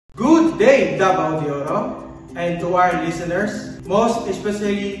day, Davao de Oro, and to our listeners, most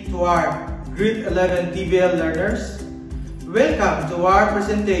especially to our Grade 11 TVL learners. Welcome to our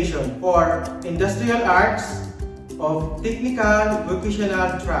presentation for Industrial Arts of Technical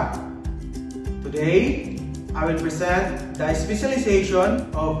Vocational Track. Today, I will present the specialization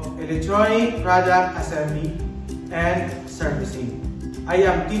of Electronic Product Assembly and Servicing. I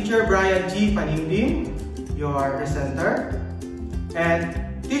am Teacher Bryan G. PANIMDIM, your presenter, and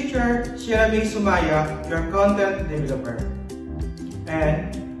Teacher Sheila May Sumaya, your content developer.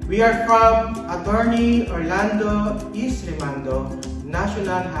 And we are from Atty. Orlando East Rimando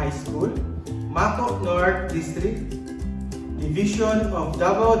National High School, Maco North District, Division of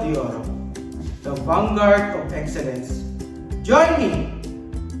Davao de Oro, the vanguard of excellence. Join me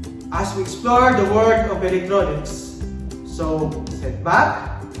as we explore the world of electronics. So sit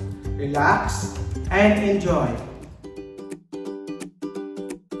back, relax, and enjoy.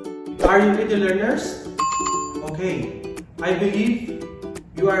 Are you ready, learners? Okay, I believe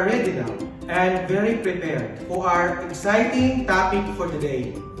you are ready now and very prepared for our exciting topic for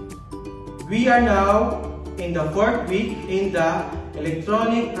today. We are now in the 4th week in the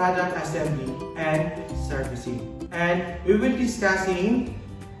Electronic Product Assembly and Servicing, and we will be discussing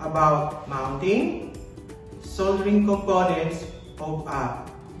about mounting, soldering components of a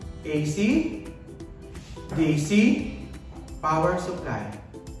AC, DC power supply.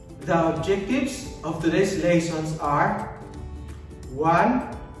 The objectives of today's lessons are: 1.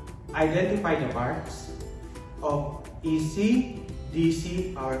 Identify the parts of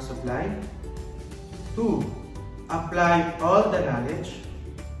AC/DC power supply. 2. Apply all the knowledge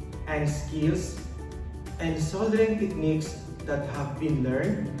and skills and soldering techniques that have been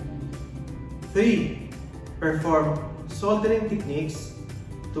learned. 3. Perform soldering techniques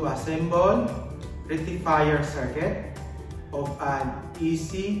to assemble rectifier circuit of an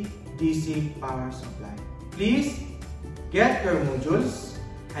AC/DC power supply. Please get your modules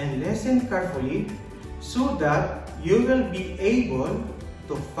and listen carefully so that you will be able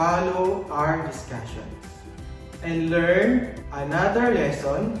to follow our discussions and learn another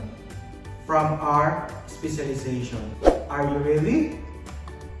lesson from our specialization. Are you ready?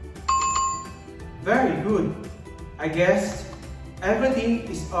 Very good. I guess everything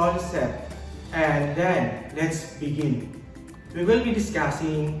is all set, and then let's begin. We will be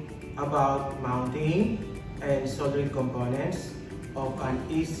discussing about mounting and soldering components of an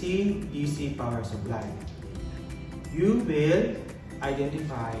AC/DC power supply. You will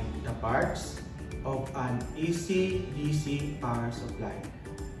identify the parts of an AC/DC power supply.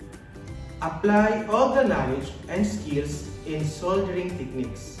 Apply all the knowledge and skills in soldering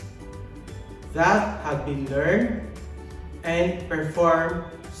techniques that have been learned and perform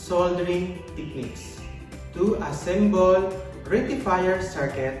soldering techniques to assemble rectifier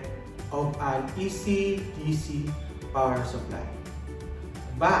circuit of an AC/DC power supply.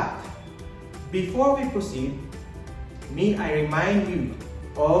 But before we proceed, may I remind you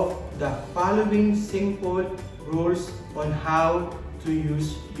of the following simple rules on how to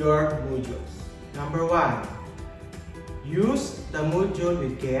use your modules. Number 1, use the module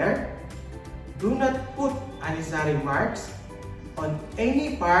with care. Do not put unnecessary marks on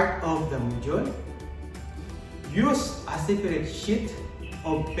any part of the module. Use a separate sheet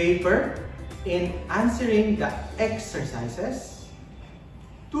of paper in answering the exercises.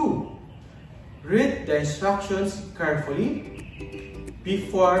 2. Read the instructions carefully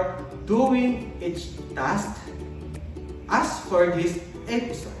before doing each task. As for this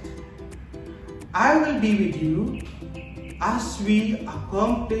episode, I will be with you as we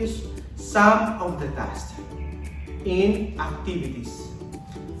accomplish some of the tasks in activities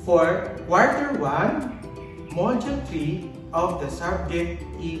for Quarter 1, Module 3 of the subject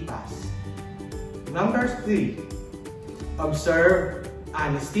EPAS. Number 3. Observe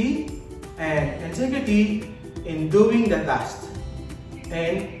honesty and integrity in doing the task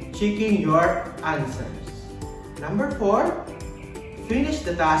and checking your answers. Number 4. Finish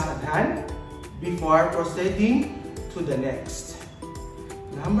the task at hand before proceeding to the next.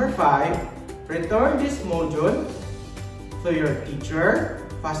 Number 5. Return this module to your teacher,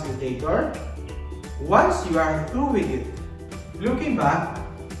 facilitator, once you are through with it. Looking back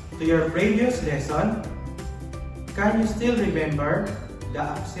to your previous lesson, can you still remember the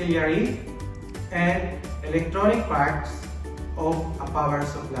auxiliary and electronic parts of a power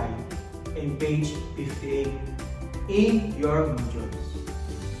supply in page 58 in your modules?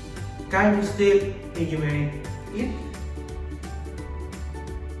 Can you still enumerate it?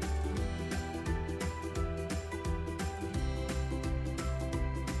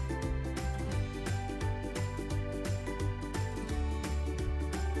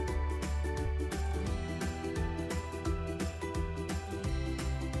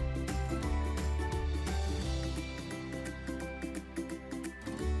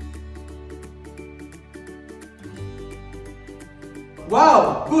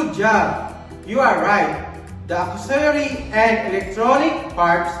 Wow! Good job! You are right. The auxiliary and electronic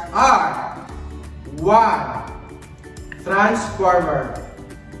parts are 1. Transformer,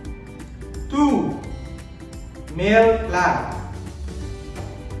 2. Male plug,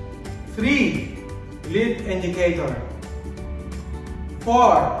 3. Lead indicator,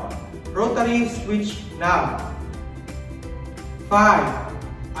 4. Rotary switch knob, 5.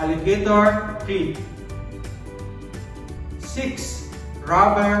 Alligator clip, 6.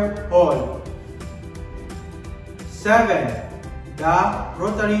 Rubber hole, 7. The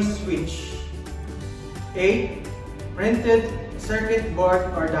rotary switch, 8. Printed circuit board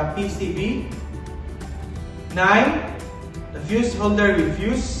or the PCB, 9. The fuse holder with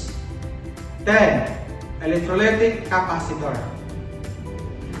fuse, 10. Electrolytic capacitor.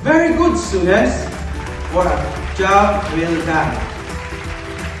 Very good, students! What a job well done!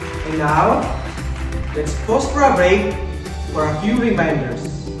 And now, let's pause for a break for a few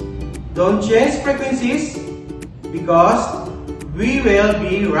reminders. Don't change frequencies because we will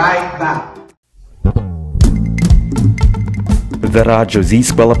be right back. The Radyo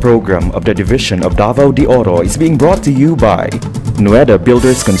Z-eskwela program of the Division of Davao de Oro is being brought to you by Nueda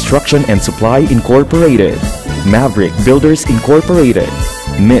Builders Construction and Supply Incorporated, Maverick Builders Incorporated,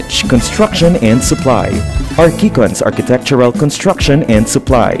 Mitch Construction and Supply, Archicons Architectural Construction and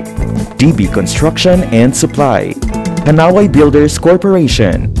Supply, DB Construction and Supply, Hanaway Builders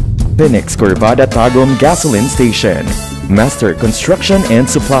Corporation, Phoenix Corvada Tagum Gasoline Station, Master Construction and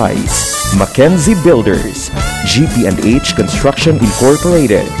Supplies, Mackenzie Builders, GP&H Construction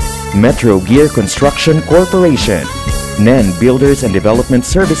Incorporated, Metro Gear Construction Corporation, NEN Builders and Development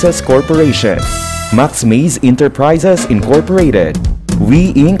Services Corporation, Max Mays Enterprises Incorporated,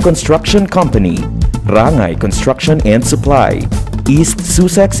 We Inc. Construction Company, Rangay Construction and Supply, East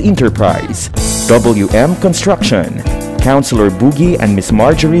Sussex Enterprise, WM Construction, Councilor Boogie and Miss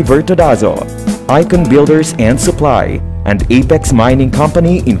Marjorie Vertodazo, Icon Builders and Supply, and Apex Mining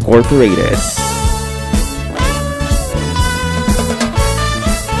Company Incorporated.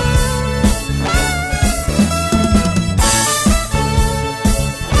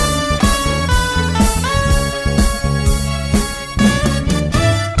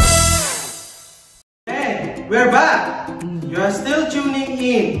 We're back! You are still tuning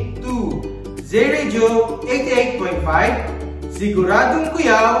in to Z-Radio 88.5, Siguradong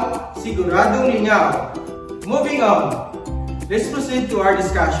Kuyaw, Siguradong Lingaw. Moving on, let's proceed to our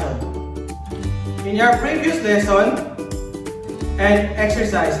discussion. In our previous lesson and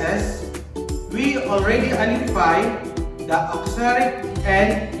exercises, we already identified the auxiliary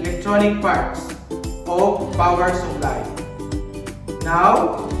and electronic parts of power supply.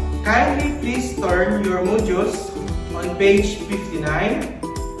 Now, kindly please turn your modules on page 59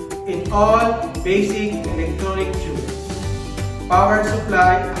 in all basic electronic tubes. Power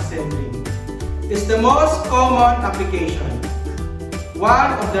supply assembly is the most common application.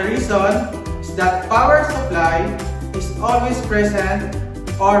 One of the reasons is that power supply is always present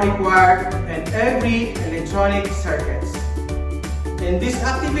or required in every electronic circuits. In this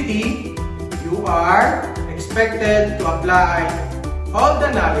activity, you are expected to apply all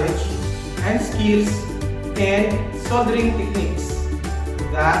the knowledge and skills and soldering techniques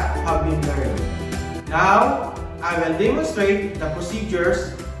that have been learned. Now, I will demonstrate the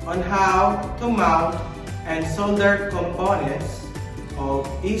procedures on how to mount and solder components of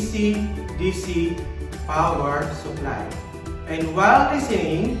AC/DC power supply. And while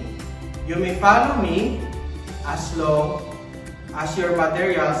listening, you may follow me as long as your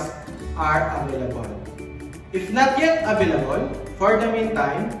materials are available. If not yet available, for the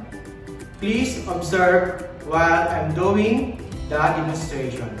meantime, please observe while I'm doing the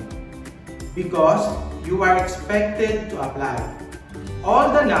demonstration because you are expected to apply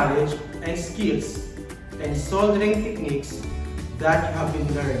all the knowledge and skills and soldering techniques that you have been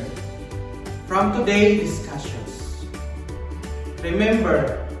learned from today's discussions.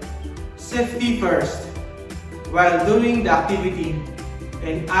 Remember, safety first while doing the activity,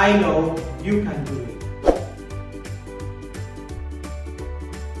 and I know you can do it.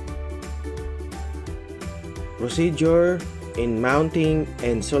 Procedure in mounting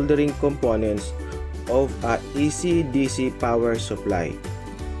and soldering components of a AC/DC power supply.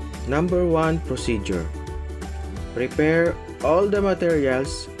 Number 1 procedure. Prepare all the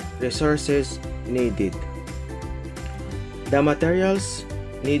materials, resources needed. The materials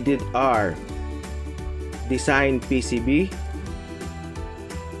needed are design PCB,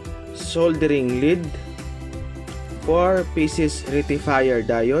 soldering lead, 4 pieces rectifier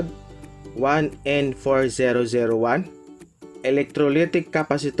diode, 1 N4001, electrolytic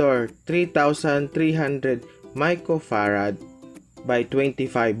capacitor 3300 microfarad, by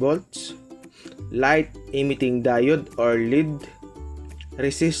 25 volts, light emitting diode or lead,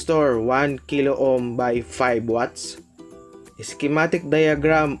 resistor 1 kilo ohm by 5 watts, schematic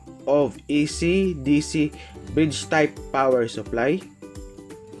diagram of AC-DC bridge type power supply,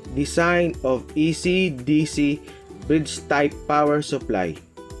 design of AC-DC bridge type power supply,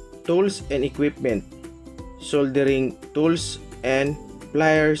 tools and equipment, soldering tools and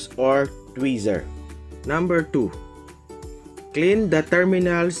pliers or tweezer. Number 2. Clean the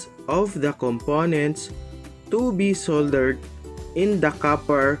terminals of the components to be soldered in the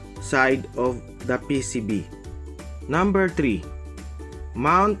copper side of the PCB. Number 3.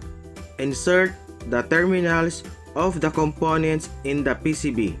 Mount, insert the terminals of the components in the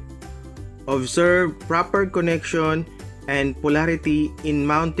PCB. Observe proper connection and polarity in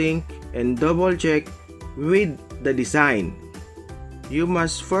mounting and double check with the design. You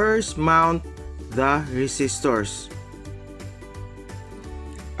must first mount the resistors.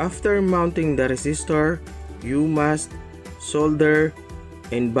 After mounting the resistor, you must solder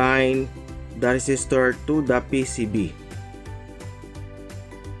and bind the resistor to the PCB.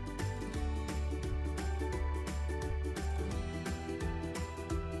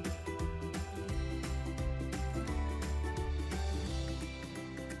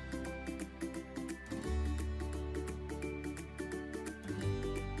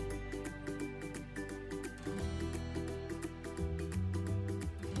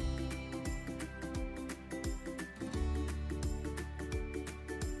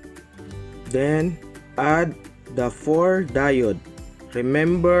 Then, add the 4 diode.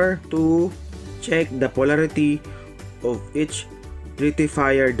 Remember to check the polarity of each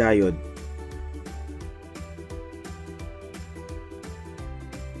rectifier diode.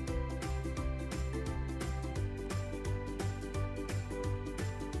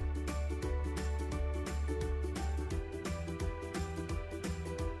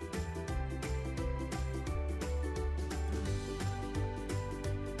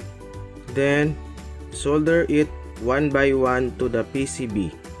 Then, solder it one by one to the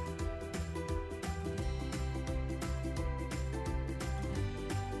PCB.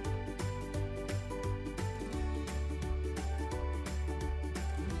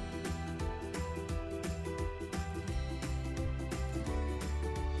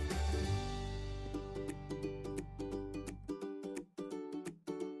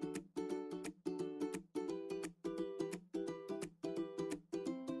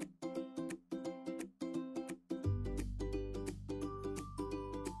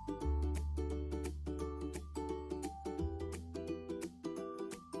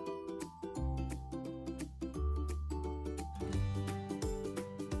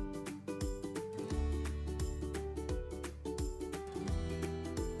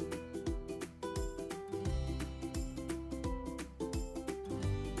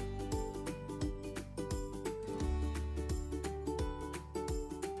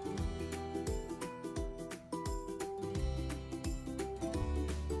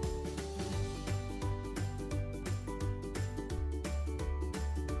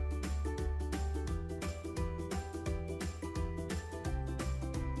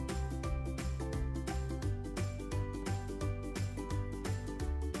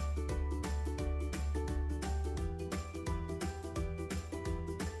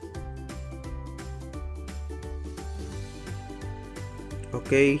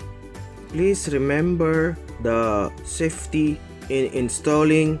 Okay, please remember the safety in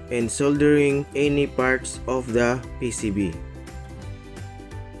installing and soldering any parts of the PCB.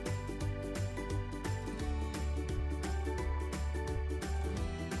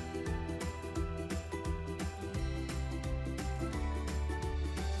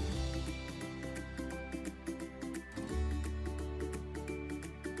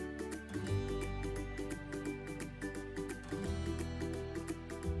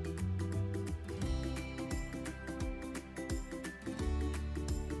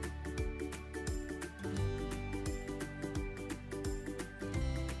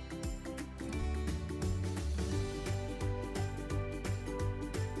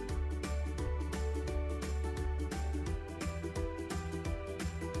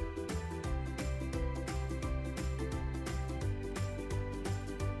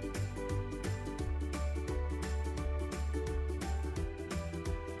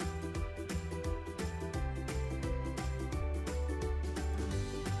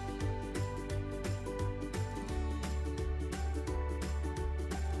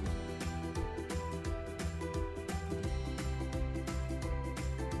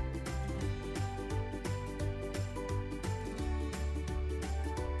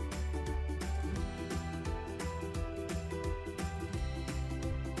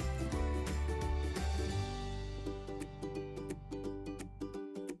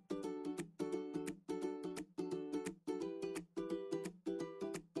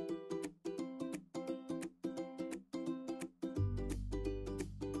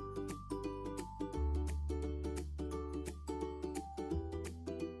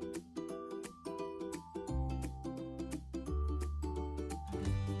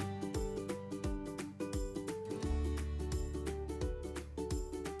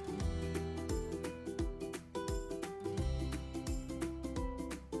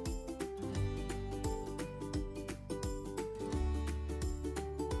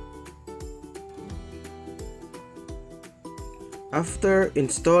 After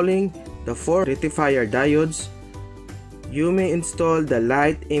installing the 4 rectifier diodes, you may install the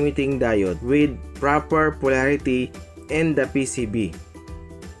light emitting diode with proper polarity in the PCB.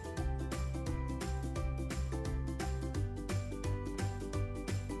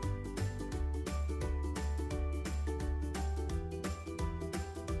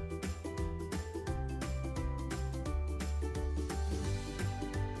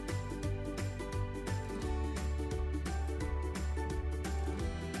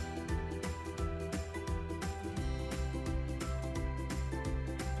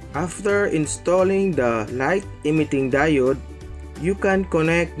 After installing the light emitting diode, you can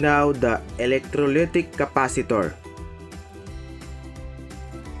connect now the electrolytic capacitor.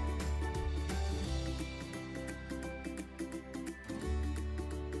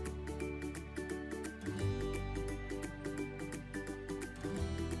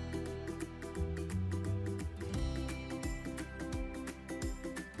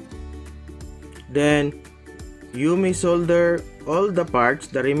 Then, you may solder all the parts,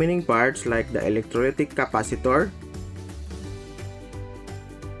 the remaining parts like the electrolytic capacitor,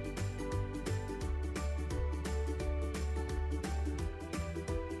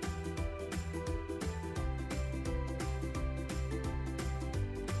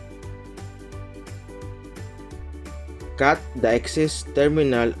 cut the excess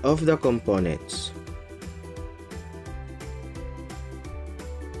terminal of the components.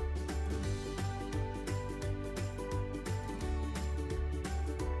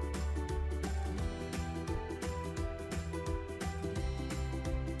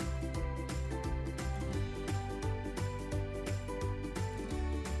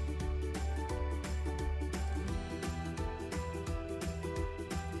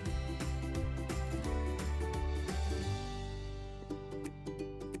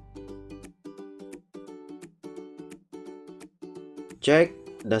 Check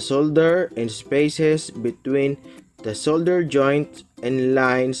the solder and spaces between the solder joints and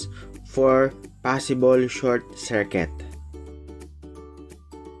lines for possible short circuit.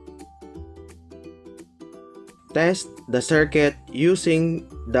 Test the circuit using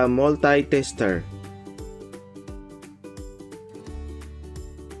the multi-tester.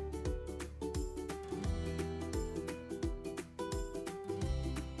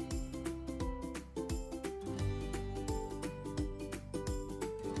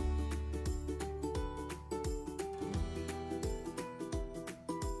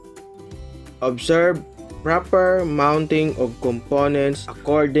 Observe proper mounting of components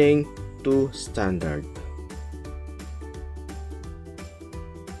according to standard.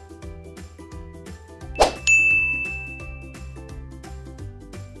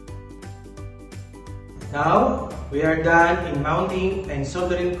 Now, we are done in mounting and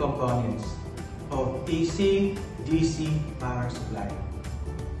soldering components of AC/DC power supply.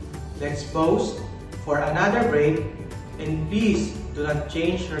 Let's pause for another break, and please do not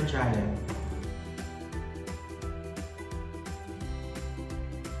change your channel.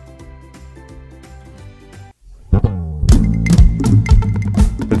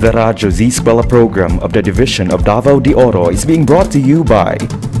 The Radyo Z-eskwela program of the Division of Davao de Oro is being brought to you by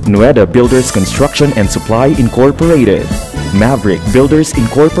Nueda Builders Construction and Supply Incorporated, Maverick Builders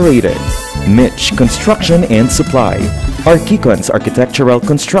Incorporated, Mitch Construction and Supply, Archicons Architectural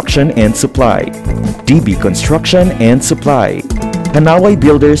Construction and Supply, DB Construction and Supply, Hanaway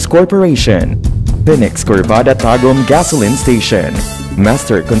Builders Corporation, Phoenix Corvada Tagum Gasoline Station,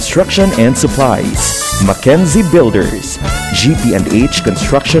 Master Construction and Supplies, Mackenzie Builders, GP&H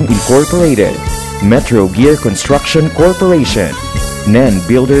Construction Incorporated, Metro Gear Construction Corporation, NEN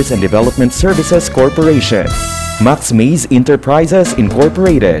Builders and Development Services Corporation, Max Mays Enterprises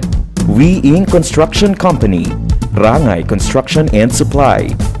Incorporated, We Inc. Construction Company, Rangay Construction and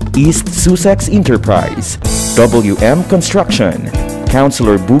Supply, East Sussex Enterprise, WM Construction,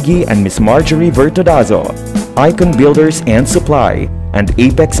 Councilor Boogie and Miss Marjorie Vertodazo, Icon Builders and Supply, and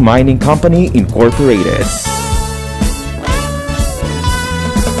Apex Mining Company Incorporated.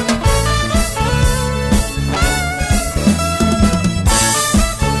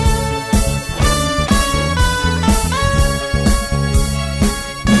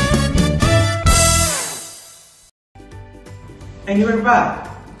 And we're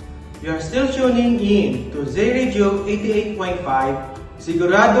back. You are still tuning in to Z Radio 88.5,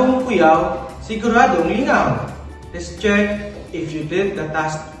 Siguradong Kuyaw, Siguradong Lingaw. Let's check if you did the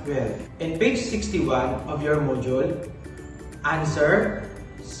task well. In page 61 of your module, answer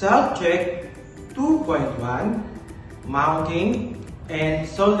self-check 2.1, mounting and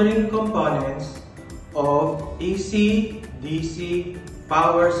soldering components of AC/DC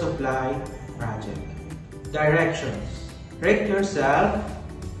power supply project. Directions. rate yourself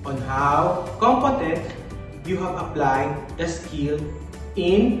on how competent you have applied the skill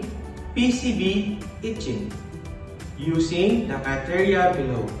in PCB etching using the criteria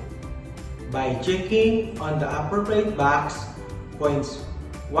below by checking on the appropriate box points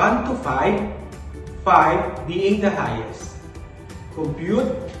 1 to 5, 5 being the highest. Compute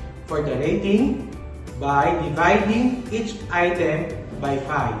for the rating by dividing each item by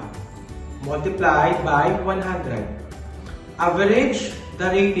 5, multiplied by 100. Average the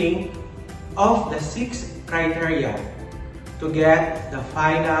rating of the 6 criteria to get the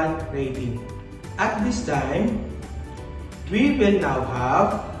final rating. At this time, we will now have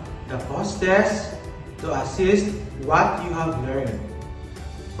the post-test to assist what you have learned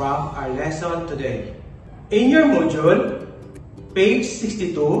from our lesson today. In your module, page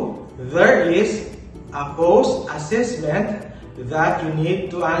 62, there is a post-assessment that you need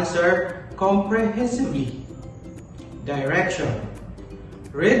to answer comprehensively. Direction: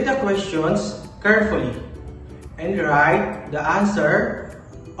 read the questions carefully and write the answer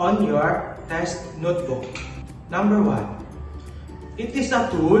on your test notebook. Number 1. It is a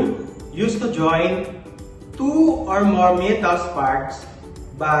tool used to join 2 or more metal parts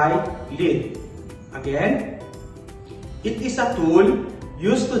by lead. Again, it is a tool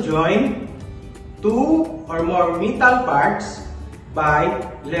used to join 2 or more metal parts by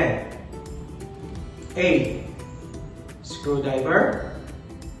lead. A. Screwdriver.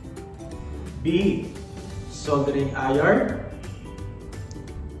 B. Soldering iron.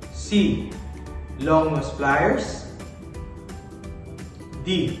 C. Long nose pliers.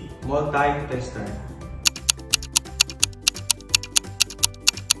 D. Multi-tester.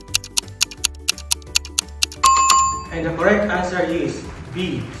 And the correct answer is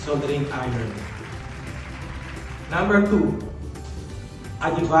B. Soldering iron. Number 2. A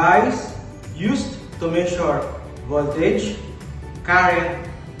device used to measure voltage, current,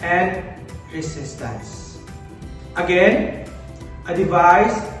 and resistance. Again, a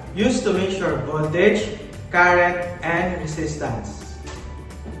device used to measure voltage, current, and resistance.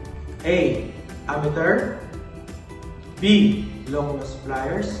 A. Ammeter. B. Long nose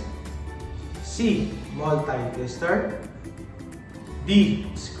pliers. C. Multi-tester. D.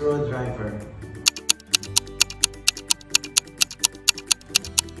 Screwdriver.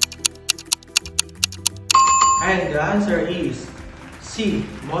 And the answer is C.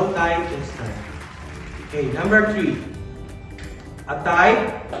 Multi-tester. Okay, number 3. A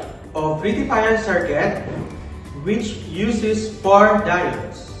type of rectifier circuit which uses 4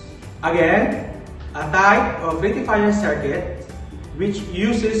 diodes. Again, a type of rectifier circuit which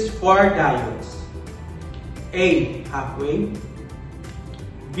uses 4 diodes. A. Half wave.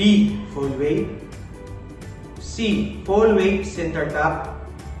 B. Full wave. C. Full wave center tap.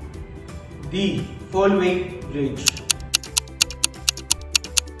 D. Full wave bridge.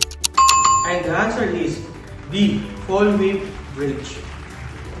 And the answer is D. Full wave bridge.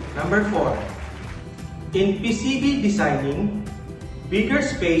 Number 4. In PCB designing, bigger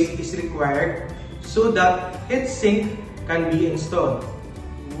space is required so that heatsink can be installed.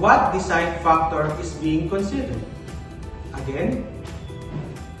 What design factor is being considered? Again,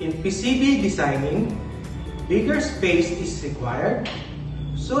 in PCB designing, bigger space is required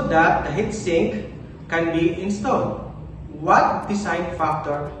so that the heatsink can be installed. What design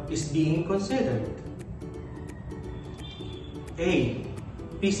factor is being considered? A.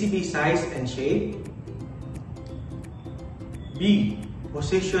 PCB size and shape. B.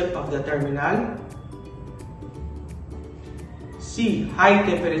 Position of the terminal. C. High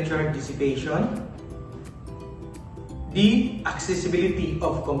temperature dissipation. D. Accessibility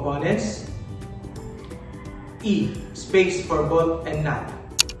of components. E. Space for bolt and nut.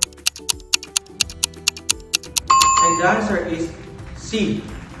 And the answer is C.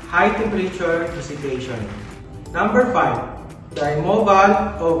 High temperature dissipation. Number 5. The removal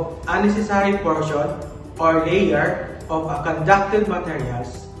of unnecessary portion or layer of a conductive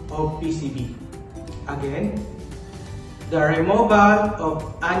materials of PCB. Again, the removal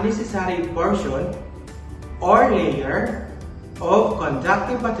of unnecessary portion or layer of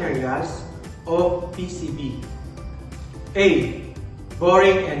conductive materials of PCB. A.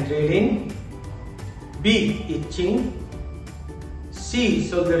 Boring and drilling. B. Etching. C.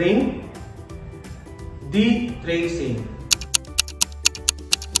 Soldering. D. Tracing.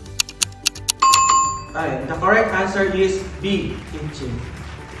 The correct answer is B. Etching.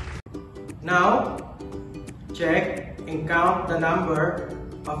 Now, check and count the number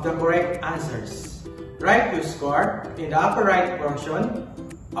of the correct answers. Write your score in the upper right portion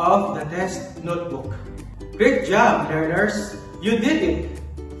of the test notebook. Great job, learners! You did it!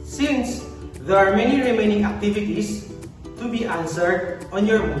 Since there are many remaining activities to be answered on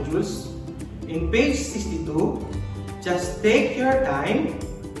your modules. In page 62, just take your time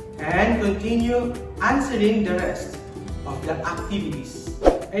and continue answering the rest of the activities.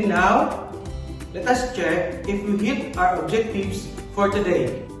 And now, let us check if we hit our objectives for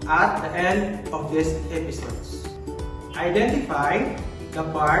today at the end of this episode. Identify the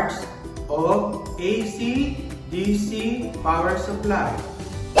parts of AC/DC power supply.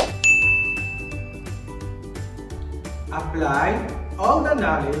 Apply all the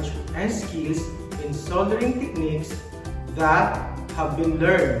knowledge and skills in soldering techniques that have been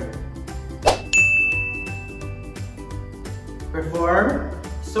learned. Perform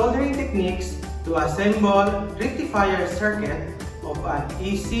soldering techniques to assemble rectifier circuit of an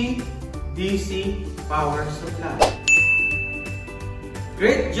AC/DC power supply.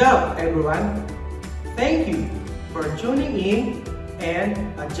 Great job, everyone! Thank you for tuning in and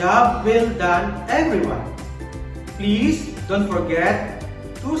a job well done, everyone! Please don't forget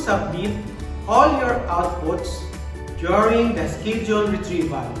to submit all your outputs during the scheduled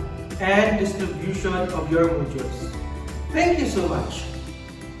retrieval and distribution of your modules. Thank you so much.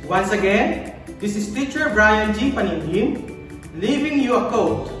 Once again, this is Teacher Bryan G. PANIMDIM leaving you a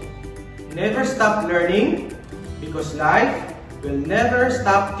quote. Never stop learning because life will never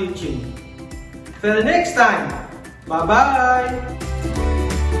stop teaching. Till next time, bye-bye!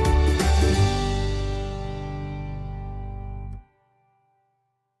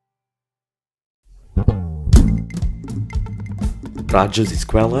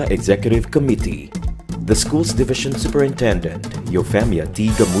 Z-eskwela Executive Committee, the school's Division Superintendent, Eufemia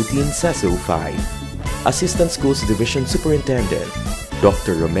T. Gamutin Seso 5, Assistant Schools Division Superintendent,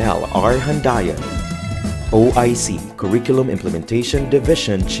 Dr. Romel R. Handayan, OIC Curriculum Implementation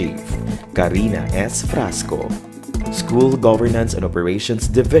Division Chief, Karina S. Frasco, School Governance and Operations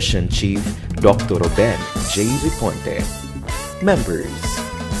Division Chief, Dr. Ruben J. Riponte, Members,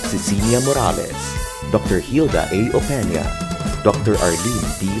 Cecilia Morales, Dr. Hilda A. Opeña, Dr. Arlene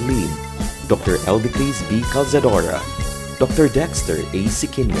B. Lim, Dr. Eldicris B. Calzadora, Dr. Dexter A.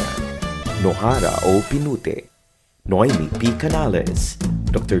 Siquinia, Nohara O. Pinute, Noemi P. Canales,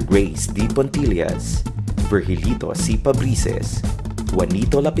 Dr. Grace D. Pontillas, Virgilito C. Pabrices,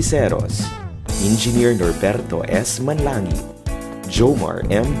 Juanito Lapiceros, Engineer Norberto S. Manlangi, Jomar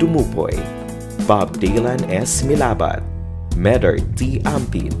M. Dumupoy, Bob Dalan S. Milabat, Medard T.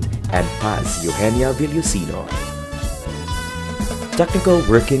 Ampit, and Paz Eugenia Villusino. Technical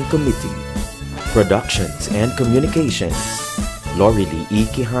Working Committee, Productions and Communications, Lorely E.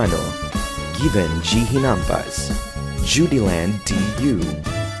 Quijano, Given G. Hinampas, Judyland D. Yu,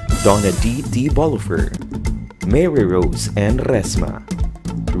 Donna D. T. Bolifer, Mary Rose N. Resma,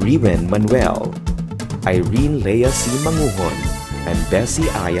 Riven Manuel, Irene Lea C. Manguhon, and Bessie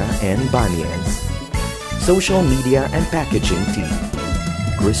Aya N. Banias. Social Media and Packaging Team,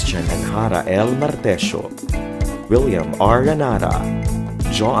 Christian and Hara L. Martesio, William R. Ranara,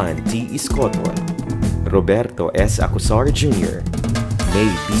 Joan T. Iscoton, Roberto S. Acusar Jr., May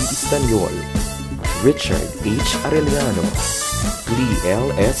B. Istanyol, Richard H. Arellano, Clee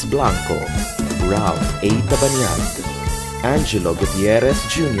L. S. Blanco, Ralph A. Tabanyag, Angelo Gutierrez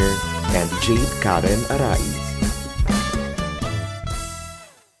Jr., and Jade Karen Arais.